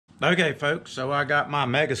Okay, folks, so I got my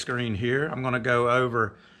mega screen here. I'm going to go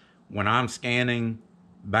over when I'm scanning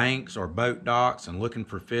banks or boat docks and looking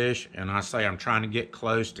for fish, and I say I'm trying to get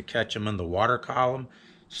close to catch them in the water column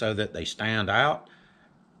so that they stand out.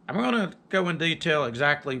 I'm going to go in detail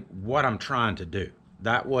exactly what I'm trying to do.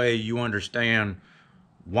 That way you understand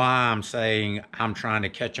why I'm saying I'm trying to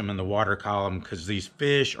catch them in the water column, because these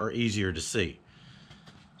fish are easier to see.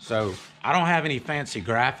 So I don't have any fancy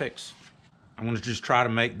graphics. I'm going to just try to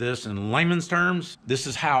make this in layman's terms. This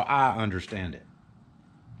is how I understand it.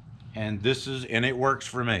 And it works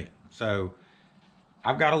for me. So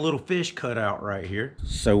I've got a little fish cut out right here.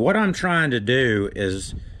 So what I'm trying to do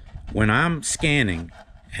is, when I'm scanning,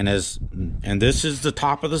 and this is the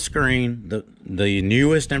top of the screen, the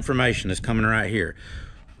newest information is coming right here.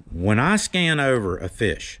 When I scan over a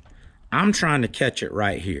fish, I'm trying to catch it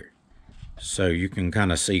right here. So you can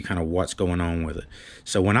kind of see what's going on with it.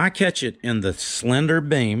 So when I catch it in the slender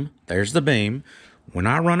beam, there's the beam. When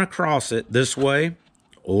I run across it this way,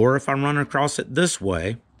 or if I run across it this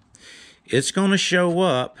way, it's going to show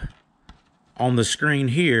up on the screen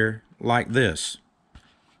here like this,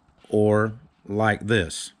 or like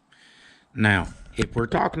this. Now, if we're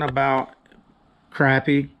talking about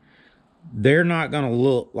crappie, they're not going to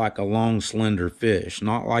look like a long, slender fish,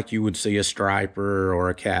 not like you would see a striper or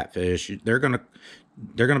a catfish. They're going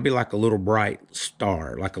to be like a little bright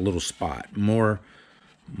star, like a little spot, more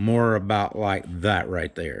about like that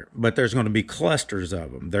right there. But there's going to be clusters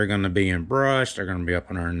of them. They're going to be in brush. They're going to be up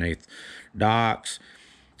underneath docks.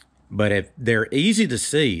 But if they're easy to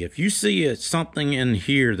see, if you see something in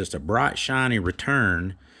here that's a bright, shiny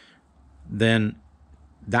return, then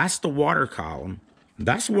that's the water column.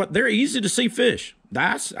 That's what they're easy to see fish.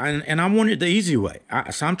 And I want it the easy way.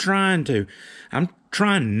 So I'm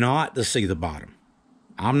trying not to see the bottom.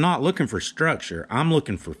 I'm not looking for structure. I'm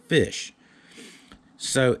looking for fish.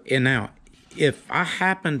 So, and now, if I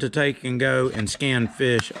happen to take and go and scan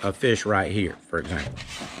a fish right here, for example.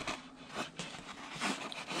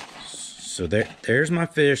 So there's my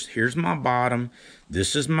fish. Here's my bottom.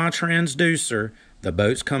 This is my transducer. The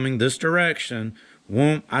boat's coming this direction.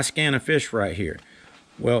 I scan a fish right here.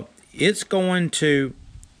 Well,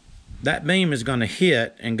 that beam is going to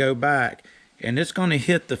hit and go back, and it's going to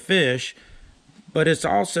hit the fish, but it's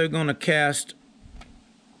also going to cast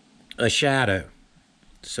a shadow.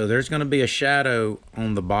 So there's going to be a shadow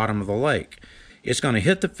on the bottom of the lake. It's going to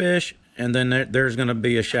hit the fish, and then there's going to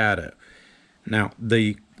be a shadow. Now,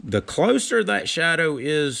 the closer that shadow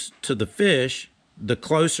is to the fish, the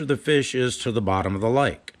closer the fish is to the bottom of the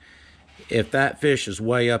lake. If that fish is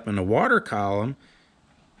way up in the water column,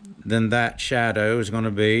 then that shadow is going to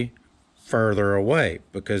be further away,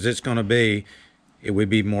 because it would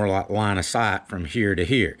be more like line of sight from here to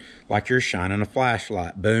here. Like you're shining a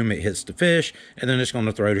flashlight. Boom, it hits the fish, and then it's going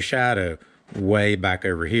to throw the shadow way back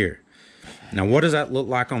over here. Now, what does that look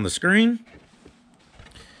like on the screen?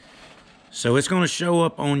 So it's going to show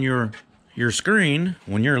up on your screen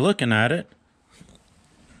when you're looking at it.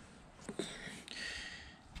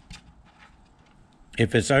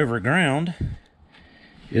 If it's over ground,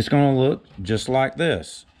 it's going to look just like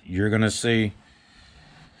this. You're going to see,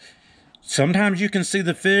 sometimes you can see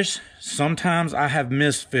the fish. Sometimes I have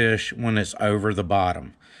missed fish when it's over the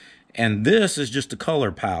bottom. And this is just a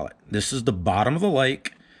color palette. This is the bottom of the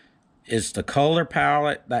lake. It's the color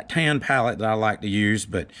palette, that tan palette that I like to use,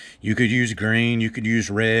 but you could use green, you could use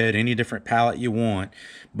red, any different palette you want.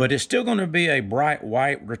 But it's still going to be a bright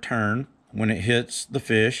white return when it hits the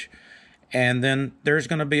fish. And then there's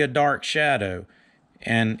going to be a dark shadow.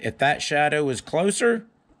 And if that shadow is closer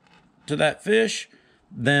to that fish,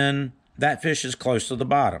 then that fish is close to the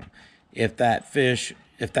bottom. If that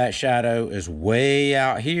shadow is way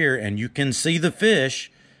out here and you can see the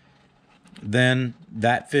fish, then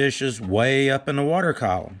that fish is way up in the water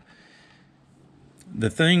column. The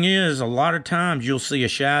thing is, a lot of times you'll see a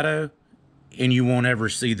shadow and you won't ever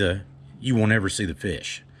see the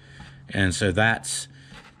fish. And so that's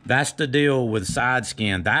the deal with side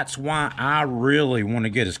scan. That's why I really want to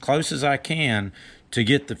get as close as I can to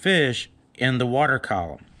get the fish in the water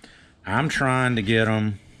column. I'm trying to get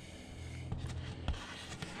them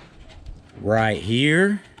right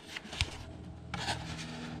here,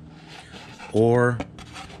 or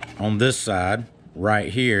on this side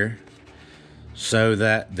right here, so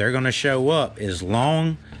that they're going to show up as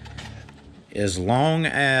long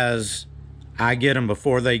as I get them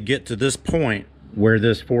before they get to this point where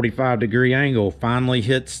this 45-degree angle finally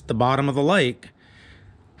hits the bottom of the lake.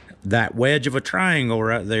 That wedge of a triangle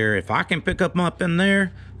right there, if I can pick them up in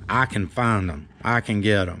there, I can find them. I can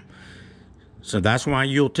get them. So that's why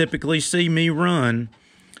you'll typically see me run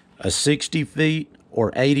a 60 feet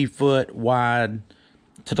or 80 foot wide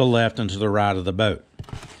to the left and to the right of the boat.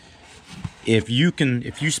 If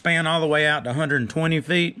you span all the way out to 120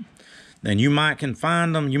 feet, then you might can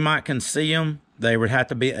find them, you might can see them. There would have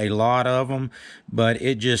to be a lot of them, but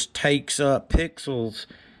it just takes up pixels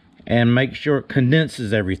and makes sure it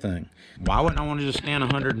condenses everything. Why wouldn't I want to just stand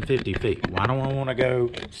 150 feet? Why don't I want to go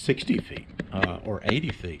 60 feet or 80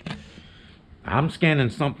 feet? I'm scanning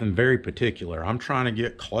something very particular. I'm trying to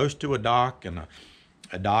get close to a dock, and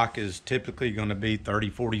a dock is typically going to be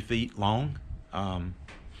 30, 40 feet long.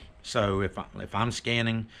 So if I'm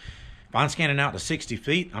scanning out to 60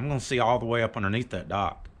 feet, I'm going to see all the way up underneath that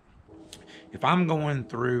dock. If I'm going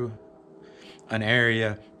through an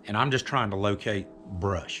area and I'm just trying to locate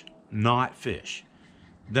brush, not fish,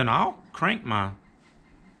 then I'll crank my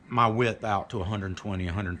width out to 120,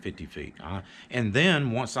 150 feet. And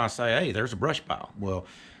then once I say, hey, there's a brush pile, well,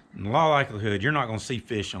 in a lot of likelihood, you're not going to see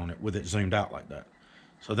fish on it with it zoomed out like that.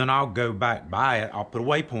 So then I'll go back by it. I'll put a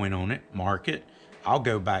waypoint on it, mark it. I'll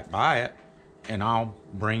go back by it, and I'll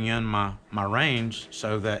bring in my range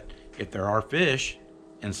so that if there are fish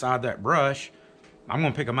inside that brush, I'm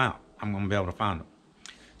going to pick them out. I'm going to be able to find them.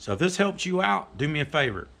 So if this helps you out, do me a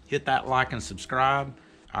favor. Hit that like and subscribe.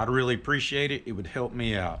 I'd really appreciate it. It would help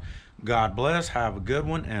me out. God bless. Have a good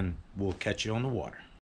one, and we'll catch you on the water.